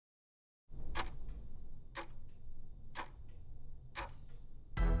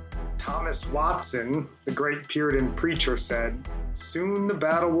Thomas Watson, the great Puritan preacher, said, "Soon the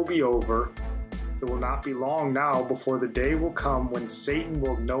battle will be over. It will not be long now before the day will come when Satan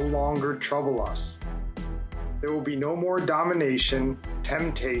will no longer trouble us. There will be no more domination,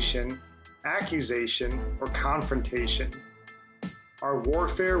 temptation, accusation, or confrontation. Our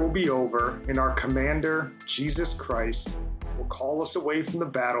warfare will be over, and our commander, Jesus Christ, will call us away from the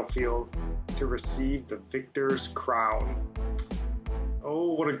battlefield to receive the victor's crown."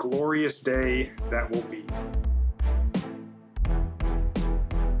 Oh, what a glorious day that will be.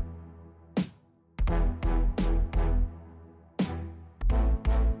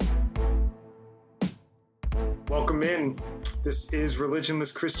 Welcome in. This is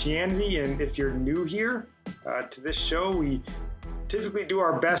Religionless Christianity, and if you're new here to this show, we typically do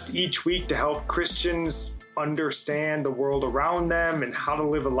our best each week to help Christians understand the world around them and how to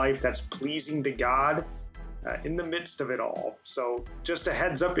live a life that's pleasing to God in the midst of it all. So just a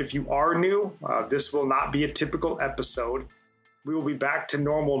heads up, if you are new, this will not be a typical episode. We will be back to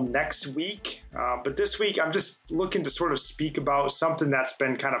normal next week. But this week, I'm just looking to sort of speak about something that's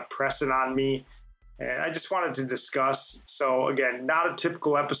been kind of pressing on me, and I just wanted to discuss. So again, not a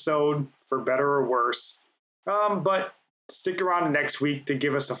typical episode, for better or worse, but stick around next week to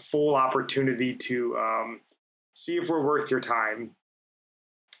give us a full opportunity to see if we're worth your time.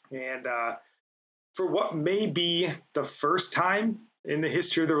 And for what may be the first time in the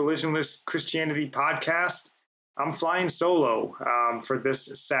history of the Religionless Christianity podcast, I'm flying solo for this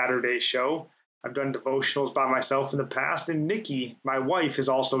Saturday show. I've done devotionals by myself in the past, and Nikki, my wife, has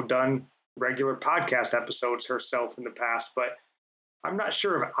also done regular podcast episodes herself in the past, but I'm not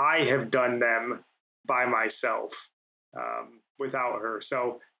sure if I have done them by myself without her.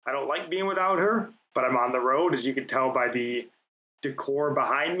 So I don't like being without her, but I'm on the road, as you can tell by the decor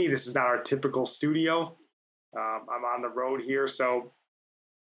behind me. This is not our typical studio. I'm on the road here. So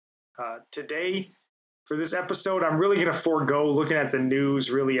today, for this episode, I'm really going to forego looking at the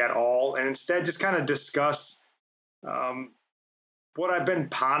news really at all, and instead just kind of discuss what I've been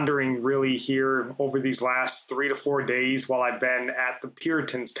pondering really here over these last 3 to 4 days while I've been at the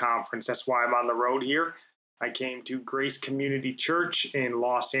Puritans conference. That's why I'm on the road here. I came to Grace Community Church in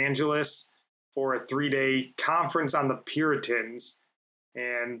Los Angeles for a 3-day conference on the Puritans,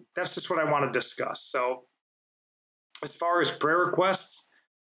 and that's just what I want to discuss. So as far as prayer requests,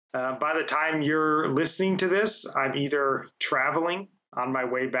 by the time you're listening to this, I'm either traveling on my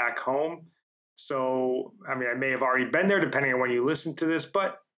way back home. So, I may have already been there depending on when you listen to this,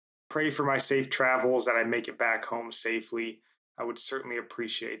 but pray for my safe travels, that I make it back home safely. I would certainly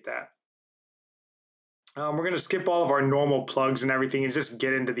appreciate that. We're going to skip all of our normal plugs and everything and just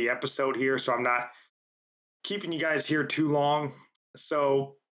get into the episode here, so I'm not keeping you guys here too long.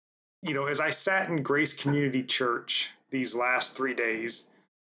 So, as I sat in Grace Community Church these last 3 days,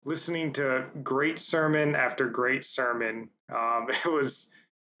 listening to great sermon after great sermon, it was,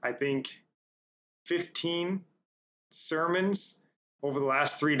 I think, 15 sermons over the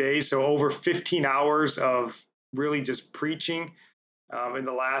last 3 days, so over 15 hours of really just preaching in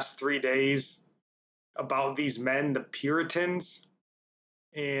the last 3 days about these men, the Puritans.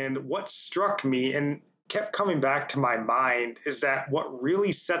 And what struck me and kept coming back to my mind is that what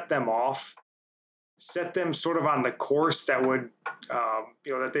really set them off, set them sort of on the course that would,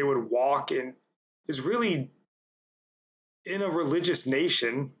 that they would walk in, is really in a religious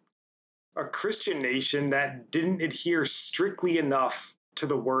nation, a Christian nation that didn't adhere strictly enough to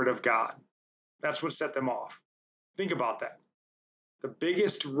the Word of God. That's what set them off. Think about that. The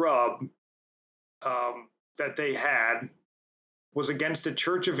biggest rub that they had was against the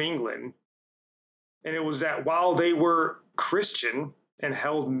Church of England. And it was that while they were Christian and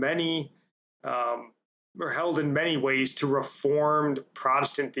held in many ways to Reformed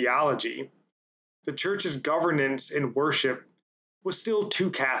Protestant theology, the church's governance and worship was still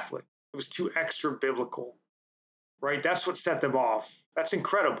too Catholic. It was too extra biblical, right? That's what set them off. That's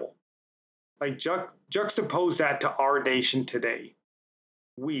incredible. Like juxtapose that to our nation today.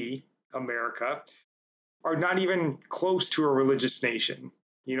 We, America, are not even close to a religious nation.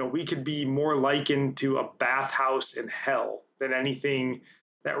 We could be more likened to a bathhouse in hell than anything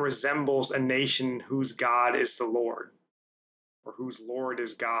that resembles a nation whose God is the Lord, or whose Lord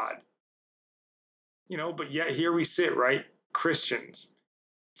is God. But yet here we sit, right? Christians,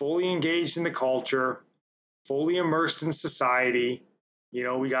 fully engaged in the culture, fully immersed in society.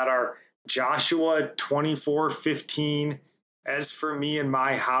 We got our Joshua 24:15. As for me and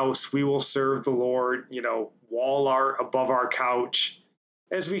my house, we will serve the Lord, wall art above our couch.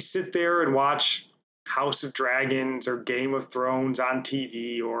 As we sit there and watch House of Dragons or Game of Thrones on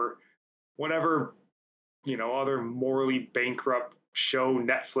TV or whatever, other morally bankrupt show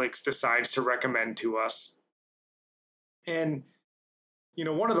Netflix decides to recommend to us. And,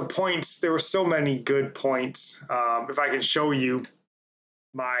 one of the points, there were so many good points. If I can show you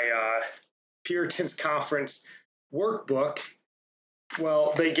my Puritans Conference workbook,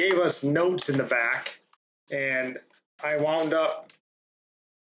 well, they gave us notes in the back, and I wound up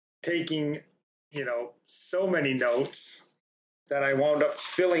taking, so many notes that I wound up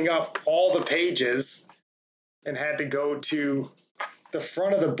filling up all the pages and had to go to the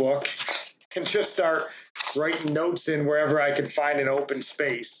front of the book and just start writing notes in wherever I could find an open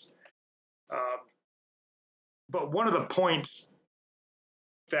space. But one of the points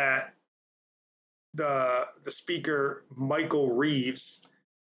that the speaker, Michael Reeves,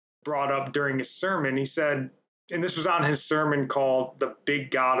 brought up during his sermon, he said, and this was on his sermon called The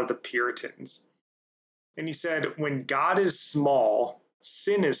Big God of the Puritans. And he said, when God is small,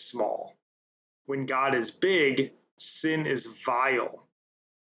 sin is small. When God is big, sin is vile.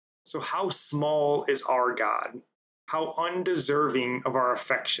 So how small is our God? How undeserving of our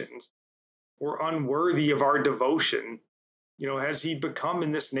affections or unworthy of our devotion, has he become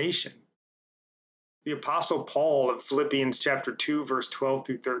in this nation? The Apostle Paul in Philippians chapter 2, verse 12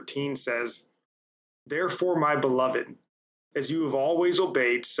 through 13 says, therefore, my beloved, as you have always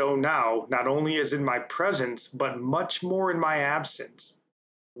obeyed, so now, not only as in my presence, but much more in my absence,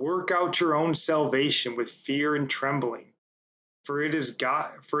 work out your own salvation with fear and trembling. For it is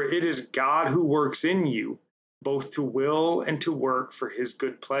God who works in you, both to will and to work for his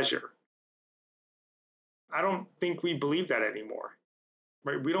good pleasure. I don't think we believe that anymore.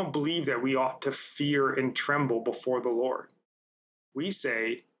 Right? We don't believe that we ought to fear and tremble before the Lord. We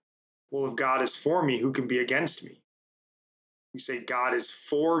say, well, if God is for me, who can be against me? We say, God is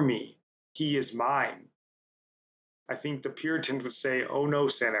for me. He is mine. I think the Puritans would say, oh no,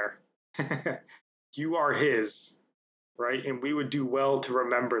 sinner. You are his, right? And we would do well to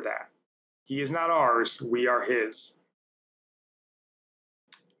remember that. He is not ours. We are his.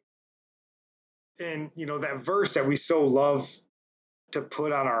 And, that verse that we so love to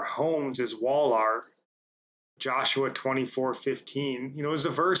put on our homes as wall art, Joshua 24:15, is a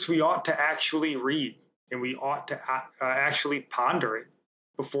verse we ought to actually read, and we ought to actually ponder it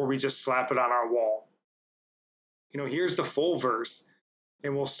before we just slap it on our wall. Here's the full verse,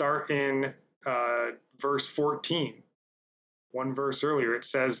 and we'll start in verse 14. One verse earlier, it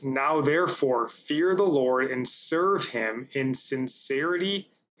says, now therefore fear the Lord and serve him in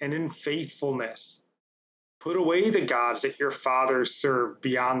sincerity and in faithfulness. Put away the gods that your fathers served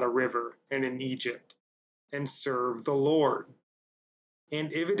beyond the river and in Egypt, and serve the Lord.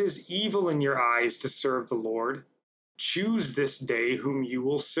 And if it is evil in your eyes to serve the Lord, choose this day whom you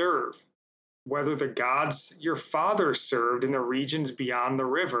will serve, whether the gods your fathers served in the regions beyond the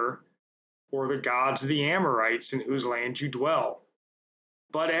river, or the gods of the Amorites in whose land you dwell.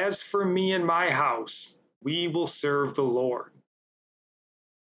 But as for me and my house, we will serve the Lord.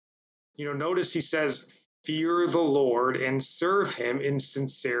 Notice he says, fear the Lord and serve him in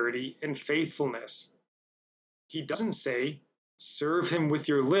sincerity and faithfulness. He doesn't say, serve him with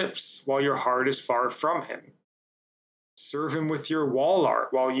your lips while your heart is far from him. Serve him with your wall art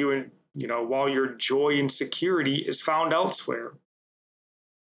while your joy and security is found elsewhere.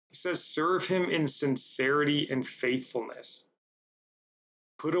 He says, serve him in sincerity and faithfulness.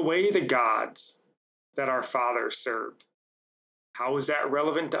 Put away the gods that our fathers served. How is that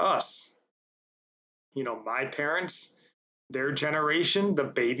relevant to us? My parents, their generation, the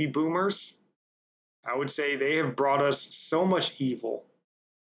baby boomers, I would say they have brought us so much evil,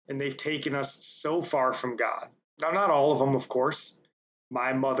 and they've taken us so far from God. Now, not all of them, of course.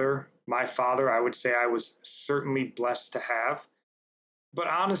 My mother, my father, I would say I was certainly blessed to have. But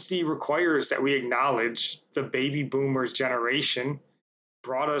honesty requires that we acknowledge the baby boomers generation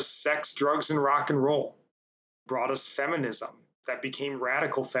brought us sex, drugs, and rock and roll, brought us feminism that became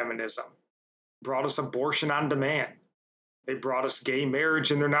radical feminism, brought us abortion on demand. They brought us gay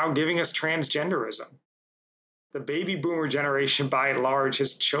marriage, and they're now giving us transgenderism. The baby boomer generation, by and large,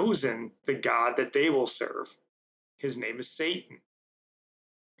 has chosen the God that they will serve. His name is Satan.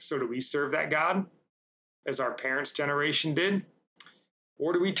 So do we serve that God as our parents' generation did?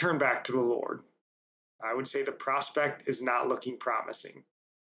 Or do we turn back to the Lord? I would say the prospect is not looking promising.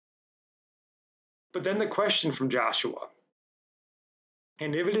 But then the question from Joshua,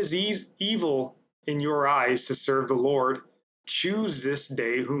 and if it is evil in your eyes to serve the Lord, choose this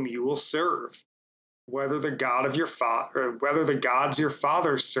day whom you will serve, whether the God of your father, whether the gods your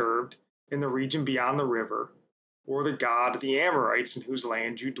fathers served in the region beyond the river, or the God of the Amorites in whose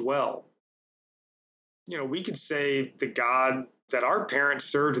land you dwell. We could say the God that our parents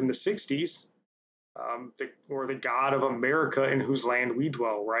served in the 60s, or the God of America in whose land we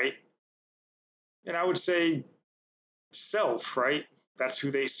dwell, right? And I would say self, right? That's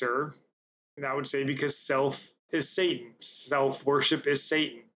who they serve. And I would say because self is Satan, self worship is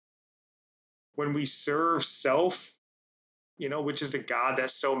Satan. When we serve self, which is the God that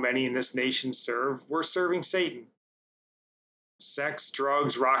so many in this nation serve, we're serving Satan. Sex,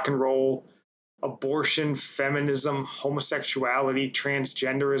 drugs, rock and roll, abortion, feminism, homosexuality,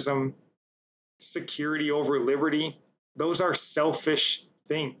 transgenderism, security over liberty, those are selfish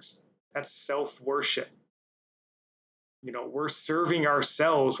things. That's self worship. We're serving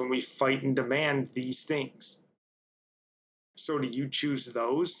ourselves when we fight and demand these things. So do you choose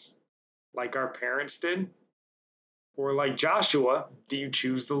those like our parents did? Or like Joshua, do you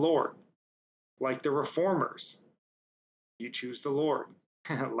choose the Lord? Like the reformers, you choose the Lord.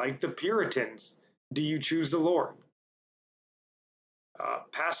 Like the Puritans, do you choose the Lord?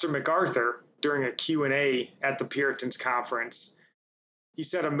 Pastor MacArthur, during a Q&A at the Puritans conference, he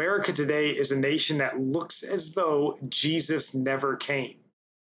said, America today is a nation that looks as though Jesus never came.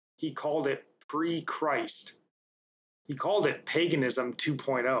 He called it pre-Christ. He called it paganism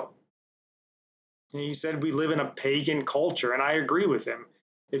 2.0. And he said we live in a pagan culture, and I agree with him.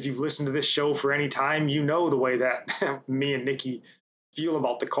 If you've listened to this show for any time, you know the way that me and Nikki feel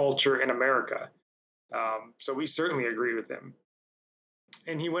about the culture in America. So we certainly agree with him.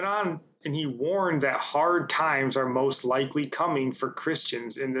 And he went on and he warned that hard times are most likely coming for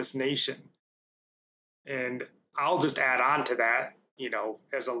Christians in this nation. And I'll just add on to that,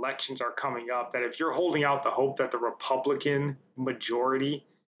 as elections are coming up, that if you're holding out the hope that the Republican majority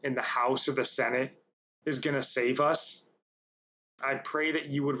in the House or the Senate is going to save us, I pray that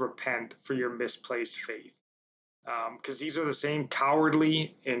you would repent for your misplaced faith. Because these are the same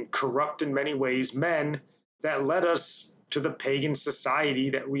cowardly and corrupt in many ways men that led us to the pagan society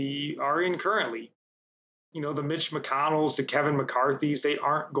that we are in currently. The Mitch McConnells, the Kevin McCarthys, they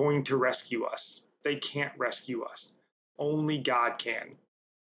aren't going to rescue us. They can't rescue us. Only God can.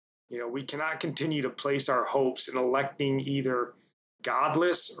 We cannot continue to place our hopes in electing either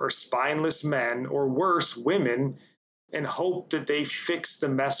godless or spineless men, or worse, women, and hope that they fix the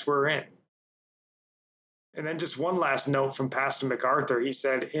mess we're in. And then just one last note from Pastor MacArthur. He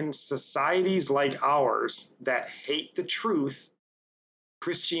said, in societies like ours that hate the truth,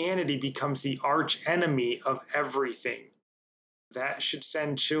 Christianity becomes the arch enemy of everything. That should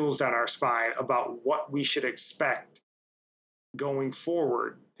send chills down our spine about what we should expect going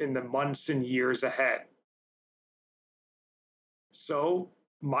forward in the months and years ahead. So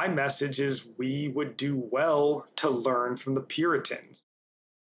my message is we would do well to learn from the Puritans.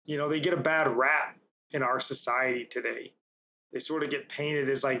 They get a bad rap in our society today. They sort of get painted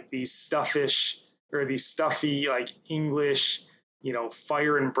as like these stuffy, like English,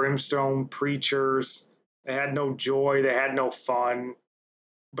 fire and brimstone preachers. They had no joy. They had no fun.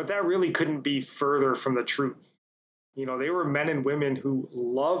 But that really couldn't be further from the truth. They were men and women who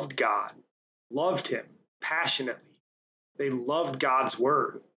loved God, loved him passionately. They loved God's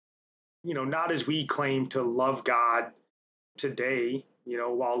word. Not as we claim to love God today,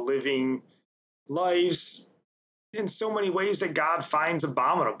 while living lives in so many ways that God finds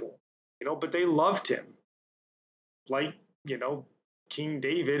abominable, but they loved him. Like, King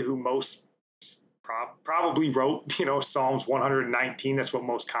David, who most probably wrote, Psalms 119. That's what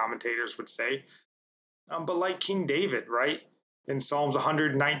most commentators would say. But like King David, right? In Psalms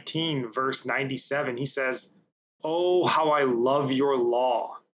 119, verse 97, he says, oh, how I love your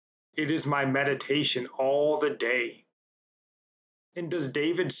law. It is my meditation all the day. And does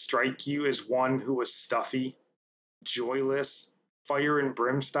David strike you as one who was stuffy, joyless, fire and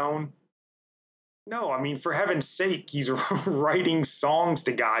brimstone? No, I mean, for heaven's sake, he's writing songs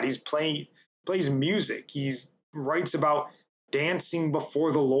to God. He's plays music. He writes about dancing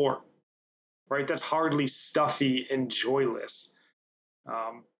before the Lord, right? That's hardly stuffy and joyless.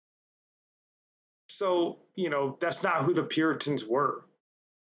 So, that's not who the Puritans were.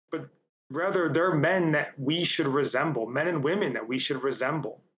 But rather, they're men that we should resemble, men and women that we should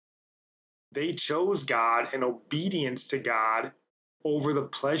resemble. They chose God and obedience to God over the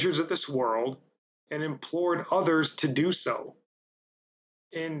pleasures of this world and implored others to do so.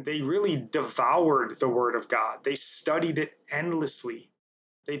 And they really devoured the word of God. They studied it endlessly.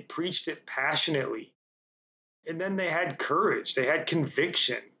 They preached it passionately. And then they had courage. They had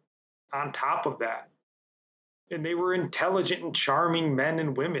conviction on top of that. And they were intelligent and charming men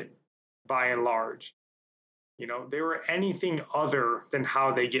and women, by and large. They were anything other than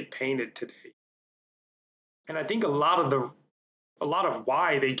how they get painted today. And I think a lot of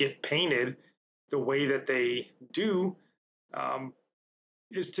why they get painted the way that they do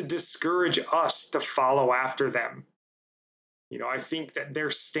is to discourage us to follow after them. I think that their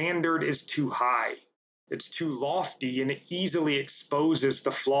standard is too high. It's too lofty, and it easily exposes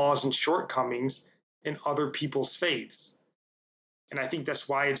the flaws and shortcomings in other people's faiths. And I think that's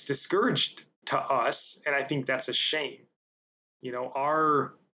why it's discouraged to us. And I think that's a shame.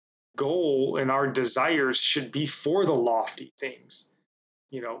 Our goal and our desires should be for the lofty things,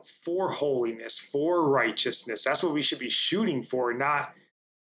 for holiness, for righteousness. That's what we should be shooting for, not,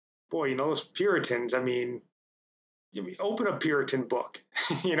 boy, those Puritans. Open a Puritan book.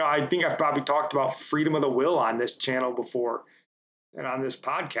 I think I've probably talked about freedom of the will on this channel before and on this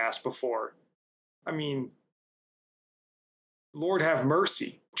podcast before. Lord have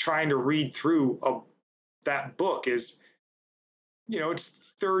mercy. Trying to read through that book is,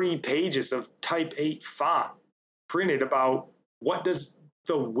 it's 30 pages of type 8 font printed about what does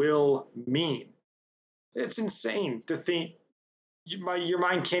the will mean. It's insane to think your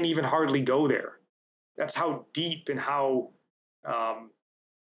mind can't even hardly go there. That's how deep and how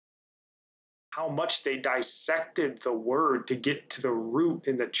much they dissected the word to get to the root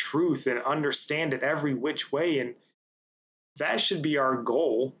and the truth and understand it every which way. And that should be our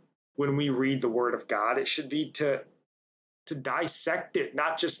goal when we read the word of God. It should be to dissect it,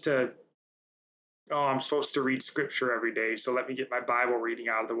 not just to, I'm supposed to read scripture every day, so let me get my Bible reading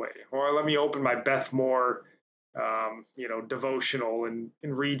out of the way. Or let me open my Beth Moore devotional and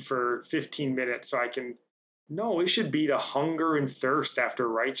read for 15 minutes so I can. No, it should be to hunger and thirst after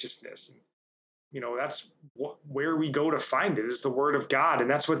righteousness. And, that's where we go to find it, is the word of God. And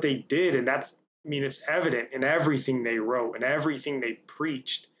that's what they did. And it's evident in everything they wrote and everything they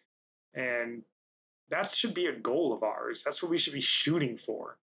preached. And that should be a goal of ours. That's what we should be shooting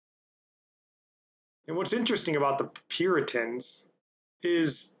for. And what's interesting about the Puritans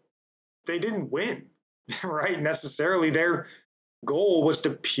is they didn't win, right? Necessarily. Their goal was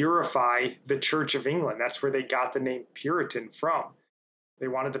to purify the Church of England. That's where they got the name Puritan from. They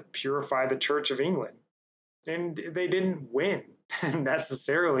wanted to purify the Church of England. And they didn't win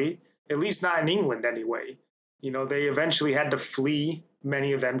necessarily, at least not in England anyway. They eventually had to flee,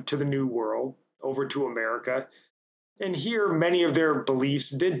 many of them, to the New World, over to America. And here, many of their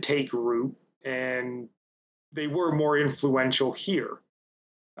beliefs did take root, and they were more influential here.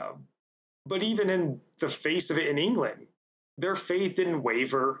 But even in the face of it in England, their faith didn't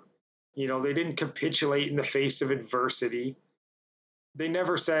waver. They didn't capitulate in the face of adversity. They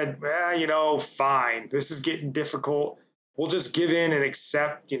never said, fine, this is getting difficult. We'll just give in and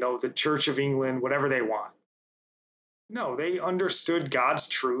accept, the Church of England, whatever they want. No, they understood God's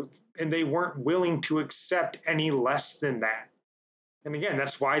truth, and they weren't willing to accept any less than that. And again,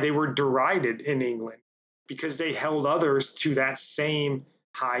 that's why they were derided in England, because they held others to that same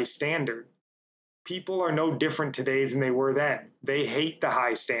high standard. People are no different today than they were then. They hate the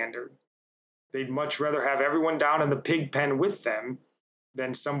high standard. They'd much rather have everyone down in the pig pen with them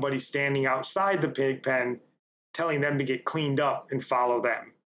than somebody standing outside the pig pen telling them to get cleaned up and follow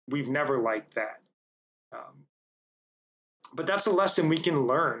them. We've never liked that. But that's a lesson we can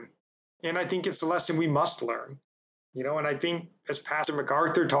learn. And I think it's a lesson we must learn. And I think, as Pastor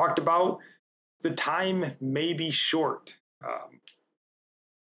MacArthur talked about, the time may be short.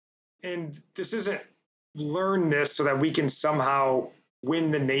 And this isn't learn this so that we can somehow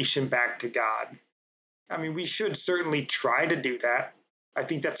win the nation back to God. We should certainly try to do that. I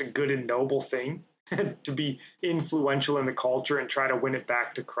think that's a good and noble thing, to be influential in the culture and try to win it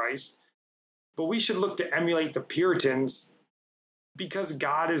back to Christ. But we should look to emulate the Puritans, because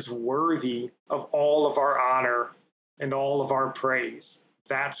God is worthy of all of our honor and all of our praise.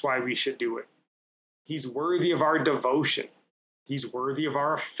 That's why we should do it. He's worthy of our devotion. He's worthy of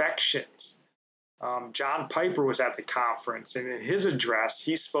our affections. John Piper was at the conference, and in his address,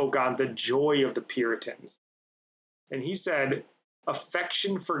 he spoke on the joy of the Puritans. And he said,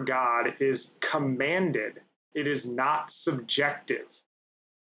 affection for God is commanded. It is not subjective.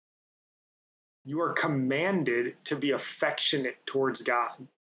 You are commanded to be affectionate towards God.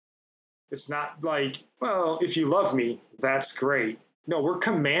 It's not like, well, if you love me, that's great. No, we're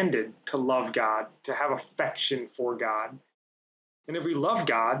commanded to love God, to have affection for God. And if we love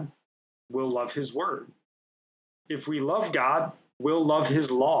God, we'll love his word. If we love God, we'll love his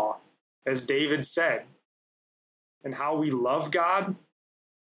law, as David said. And how we love God,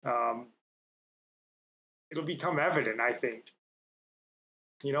 it'll become evident, I think.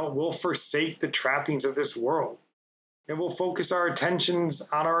 We'll forsake the trappings of this world, and we'll focus our attentions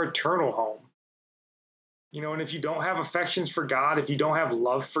on our eternal home. And if you don't have affections for God, if you don't have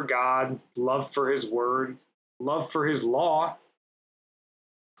love for God, love for his word, love for his law,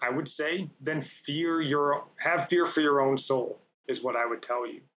 I would say, then have fear for your own soul. is what I would tell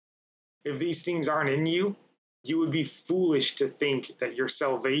you. If these things aren't in you, you would be foolish to think that your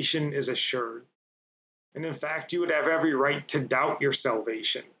salvation is assured. And in fact, you would have every right to doubt your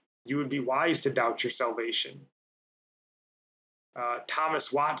salvation. You would be wise to doubt your salvation.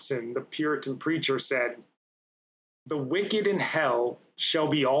 Thomas Watson, the Puritan preacher, said, "The wicked in hell shall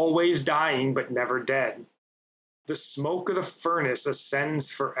be always dying but never dead. The smoke of the furnace ascends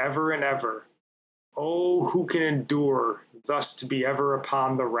forever and ever. Oh, who can endure thus to be ever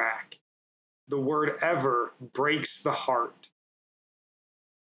upon the rack? The word ever breaks the heart."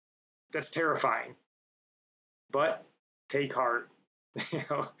 That's terrifying. But take heart.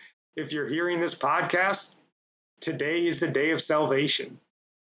 If you're hearing this podcast, today is the day of salvation.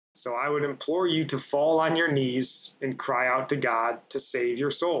 So I would implore you to fall on your knees and cry out to God to save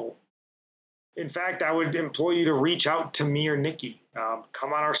your soul. In fact, I would implore you to reach out to me or Nikki.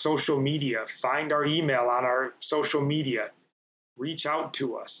 Come on our social media, find our email on our social media, reach out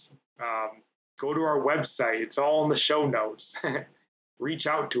to us. Go to our website. It's all in the show notes. Reach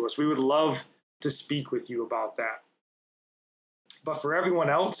out to us. We would love to speak with you about that. But for everyone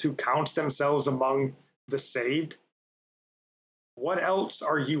else who counts themselves among the saved, what else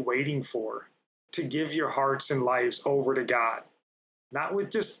are you waiting for to give your hearts and lives over to God? Not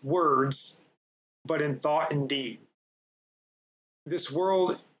with just words, but in thought and deed. This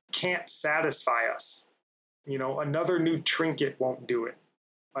world can't satisfy us. Another new trinket won't do it.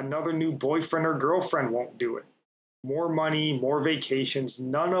 Another new boyfriend or girlfriend won't do it. More money, more vacations,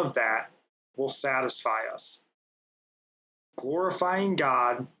 none of that will satisfy us. Glorifying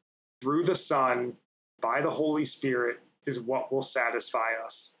God through the Son by the Holy Spirit is what will satisfy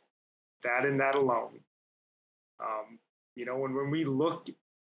us. That and that alone. When we look,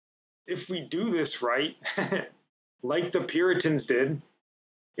 if we do this right, like the Puritans did,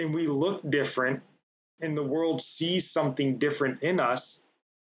 and we look different, and the world sees something different in us,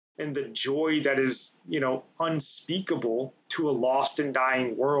 and the joy that is, unspeakable to a lost and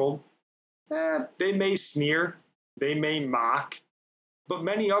dying world, they may sneer, they may mock, but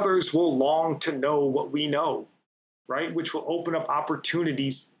many others will long to know what we know, right? Which will open up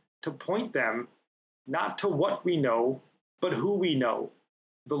opportunities to point them not to what we know, but who we know,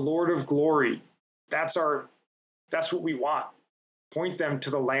 the Lord of glory. That's what we want. Point them to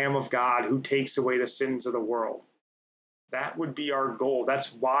the Lamb of God who takes away the sins of the world. That would be our goal.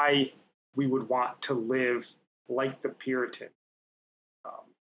 That's why we would want to live like the Puritan.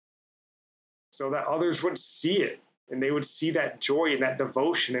 So that others would see it, and they would see that joy and that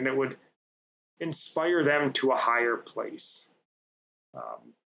devotion, and it would inspire them to a higher place.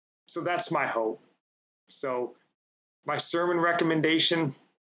 So that's my hope. So my sermon recommendation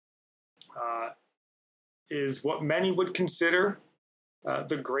is what many would consider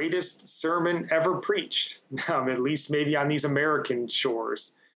the greatest sermon ever preached, at least maybe on these American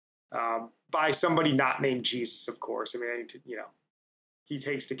shores, by somebody not named Jesus, of course. I mean, he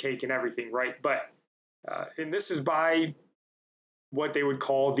takes the cake and everything, right? But, and this is by what they would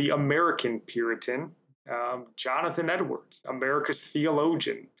call the American Puritan, Jonathan Edwards, America's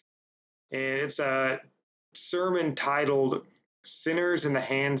theologian. And it's a sermon titled "Sinners in the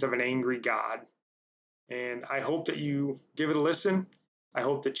Hands of an Angry God." And I hope that you give it a listen. I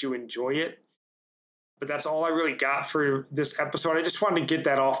hope that you enjoy it. But that's all I really got for this episode. I just wanted to get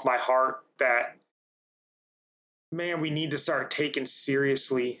that off my heart that, man, we need to start taking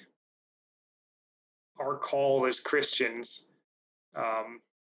seriously our call as Christians, and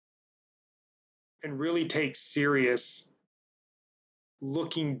really take serious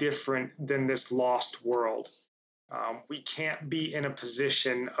looking different than this lost world. We can't be in a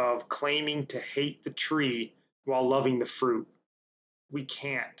position of claiming to hate the tree while loving the fruit. We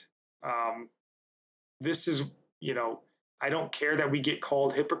can't. This is, I don't care that we get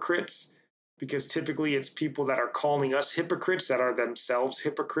called hypocrites, because typically it's people that are calling us hypocrites that are themselves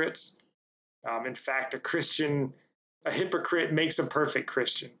hypocrites. In fact, a hypocrite makes a perfect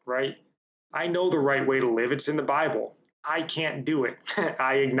Christian, right? I know the right way to live. It's in the Bible. I can't do it.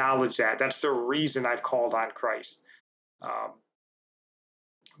 I acknowledge that. That's the reason I've called on Christ.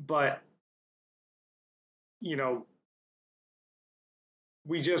 But,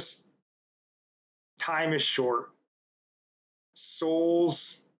 time is short.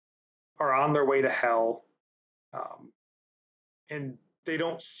 Souls are on their way to hell. And they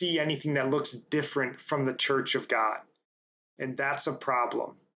don't see anything that looks different from the church of God. And that's a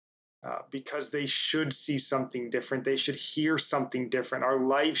problem. Because they should see something different. They should hear something different. Our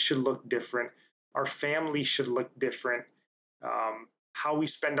lives should look different. Our family should look different. How we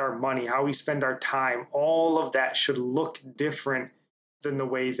spend our money, how we spend our time, all of that should look different than the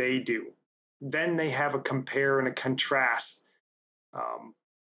way they do. Then they have a compare and a contrast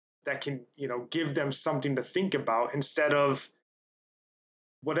that can, give them something to think about instead of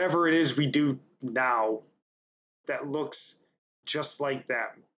whatever it is we do now that looks just like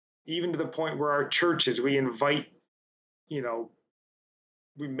them. Even to the point where our churches, we invite,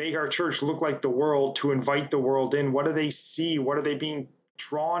 we make our church look like the world to invite the world in. What do they see? What are they being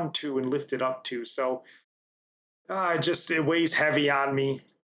drawn to and lifted up to? So it weighs heavy on me.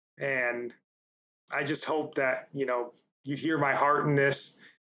 And I just hope that, you'd hear my heart in this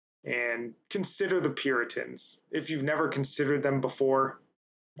and consider the Puritans. If you've never considered them before,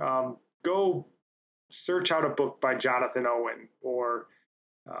 go search out a book by Jonathan Owen or,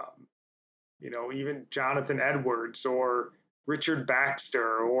 even Jonathan Edwards or Richard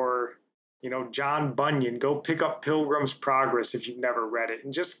Baxter or, John Bunyan. Go pick up Pilgrim's Progress if you've never read it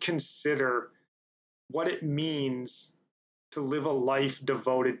and just consider what it means to live a life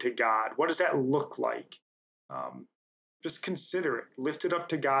devoted to God. What does that look like? Just consider it. Lift it up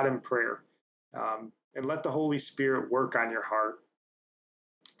to God in prayer and let the Holy Spirit work on your heart.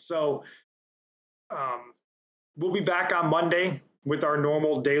 So we'll be back on Monday with our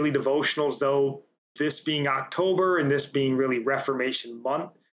normal daily devotionals, though this being October and this being really Reformation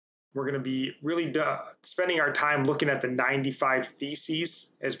month. We're going to be really spending our time looking at the 95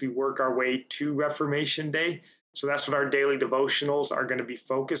 Theses as we work our way to Reformation Day. So that's what our daily devotionals are going to be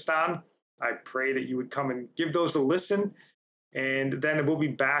focused on. I pray that you would come and give those a listen. And then we'll be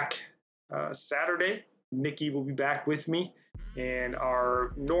back Saturday. Nikki will be back with me. And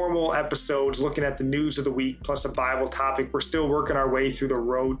our normal episodes looking at the news of the week plus a Bible topic. We're still working our way through the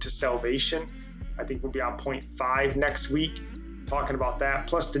road to salvation. I think we'll be on point 5 next week, talking about that,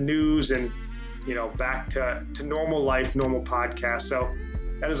 plus the news and, back to normal life, normal podcast. So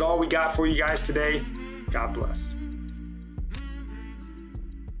that is all we got for you guys today. God bless.